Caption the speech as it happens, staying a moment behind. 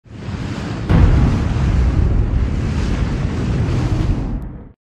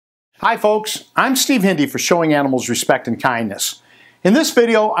Hi folks, I'm Steve Hindy for Showing Animals Respect and Kindness. In this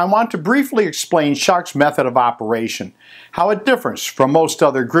video, I want to briefly explain sharks' method of operation, how it differs from most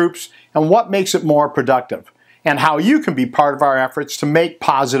other groups, and what makes it more productive, and how you can be part of our efforts to make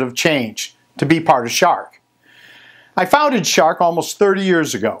positive change, to be part of Shark. I founded Shark almost 30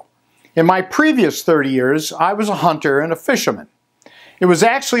 years ago. In my previous 30 years, I was a hunter and a fisherman. It was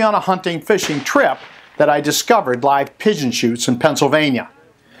actually on a hunting-fishing trip that I discovered live pigeon shoots in Pennsylvania.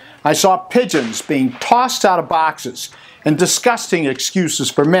 I saw pigeons being tossed out of boxes and disgusting excuses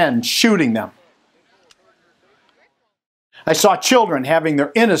for men shooting them. I saw children having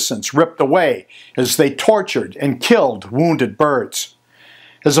their innocence ripped away as they tortured and killed wounded birds.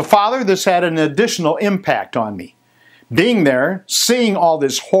 As a father, this had an additional impact on me. Being there, seeing all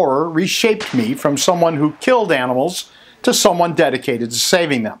this horror reshaped me from someone who killed animals to someone dedicated to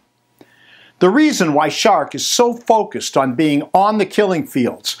saving them. The reason why Shark is so focused on being on the killing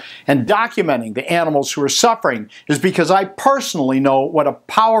fields and documenting the animals who are suffering is because I personally know what a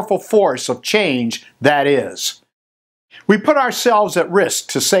powerful force of change that is. We put ourselves at risk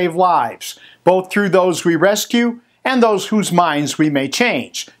to save lives, both through those we rescue and those whose minds we may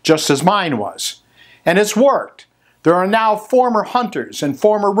change, just as mine was. And it's worked. There are now former hunters and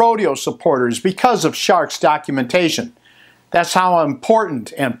former rodeo supporters because of Shark's documentation. That's how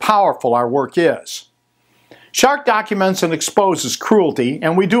important and powerful our work is. Shark documents and exposes cruelty,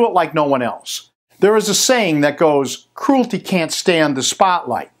 and we do it like no one else. There is a saying that goes, "Cruelty can't stand the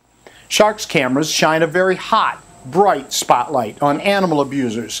spotlight." Shark's cameras shine a very hot, bright spotlight on animal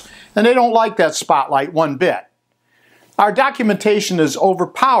abusers, and they don't like that spotlight one bit. Our documentation has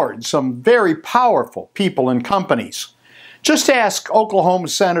overpowered some very powerful people and companies. Just ask Oklahoma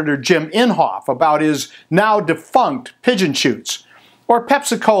Senator Jim Inhofe about his now defunct pigeon shoots, or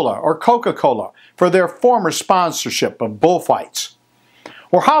Pepsi-Cola or Coca-Cola for their former sponsorship of bullfights.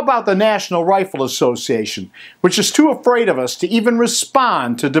 Or how about the National Rifle Association, which is too afraid of us to even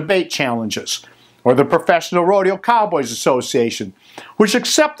respond to debate challenges, or the Professional Rodeo Cowboys Association, which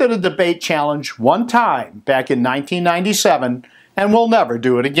accepted a debate challenge one time back in 1997 and will never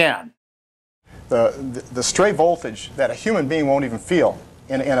do it again. The stray voltage that a human being won't even feel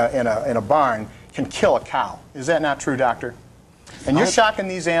in a barn can kill a cow. Is that not true, Doctor? And you're shocking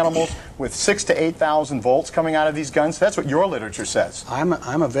these animals with 6,000 to 8,000 volts coming out of these guns? That's what your literature says. I'm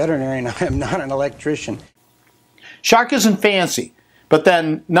a veterinarian. I am not an electrician. Shark isn't fancy, but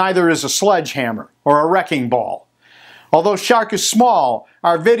then neither is a sledgehammer or a wrecking ball. Although Shark is small,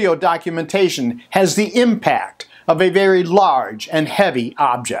 our video documentation has the impact of a very large and heavy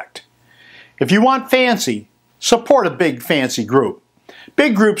object. If you want fancy, support a big fancy group.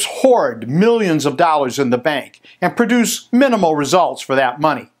 Big groups hoard millions of dollars in the bank and produce minimal results for that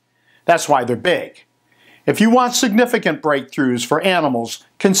money. That's why they're big. If you want significant breakthroughs for animals,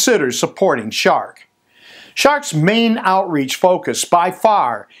 consider supporting Shark. Shark's main outreach focus by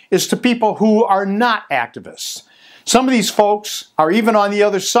far is to people who are not activists. Some of these folks are even on the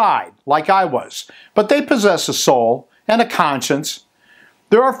other side, like I was, but they possess a soul and a conscience.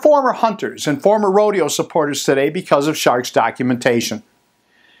 There are former hunters and former rodeo supporters today because of Shark's documentation.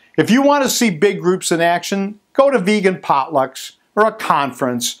 If you want to see big groups in action, go to vegan potlucks, or a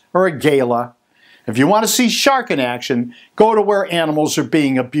conference, or a gala. If you want to see Shark in action, go to where animals are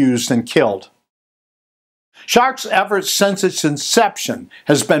being abused and killed. Shark's efforts since its inception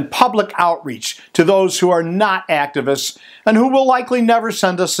has been public outreach to those who are not activists and who will likely never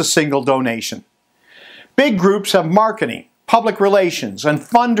send us a single donation. Big groups have marketing, public relations, and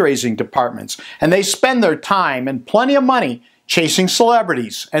fundraising departments, and they spend their time and plenty of money chasing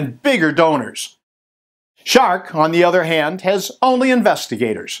celebrities and bigger donors. Shark, on the other hand, has only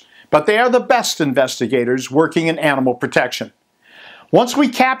investigators, but they are the best investigators working in animal protection. Once we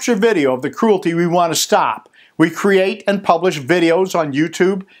capture video of the cruelty we want to stop, we create and publish videos on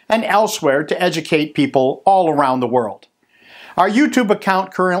YouTube and elsewhere to educate people all around the world. Our YouTube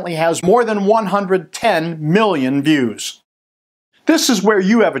account currently has more than 110 million views. This is where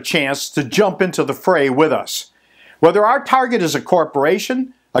you have a chance to jump into the fray with us. Whether our target is a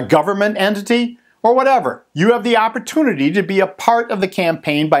corporation, a government entity, or whatever, you have the opportunity to be a part of the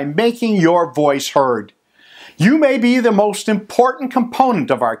campaign by making your voice heard. You may be the most important component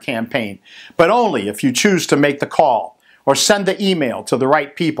of our campaign, but only if you choose to make the call or send the email to the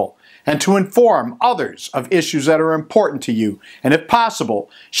right people and to inform others of issues that are important to you, and if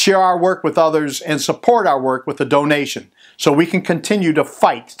possible, share our work with others and support our work with a donation so we can continue to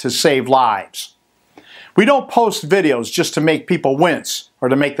fight to save lives. We don't post videos just to make people wince or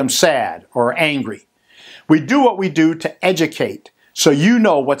to make them sad or angry. We do what we do to educate so you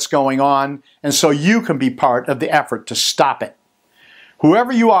know what's going on and so you can be part of the effort to stop it.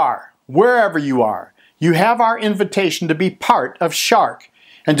 Whoever you are, wherever you are, you have our invitation to be part of Shark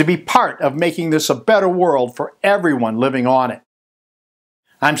and to be part of making this a better world for everyone living on it.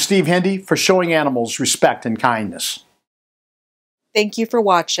 I'm Steve Hindy for Showing Animals Respect and Kindness. Thank you for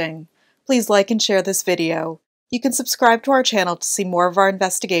watching. Please like and share this video. You can subscribe to our channel to see more of our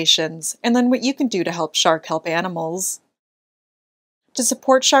investigations and learn what you can do to help Shark help animals. To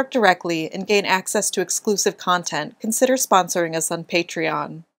support Shark directly and gain access to exclusive content, consider sponsoring us on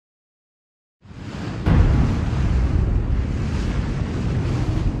Patreon.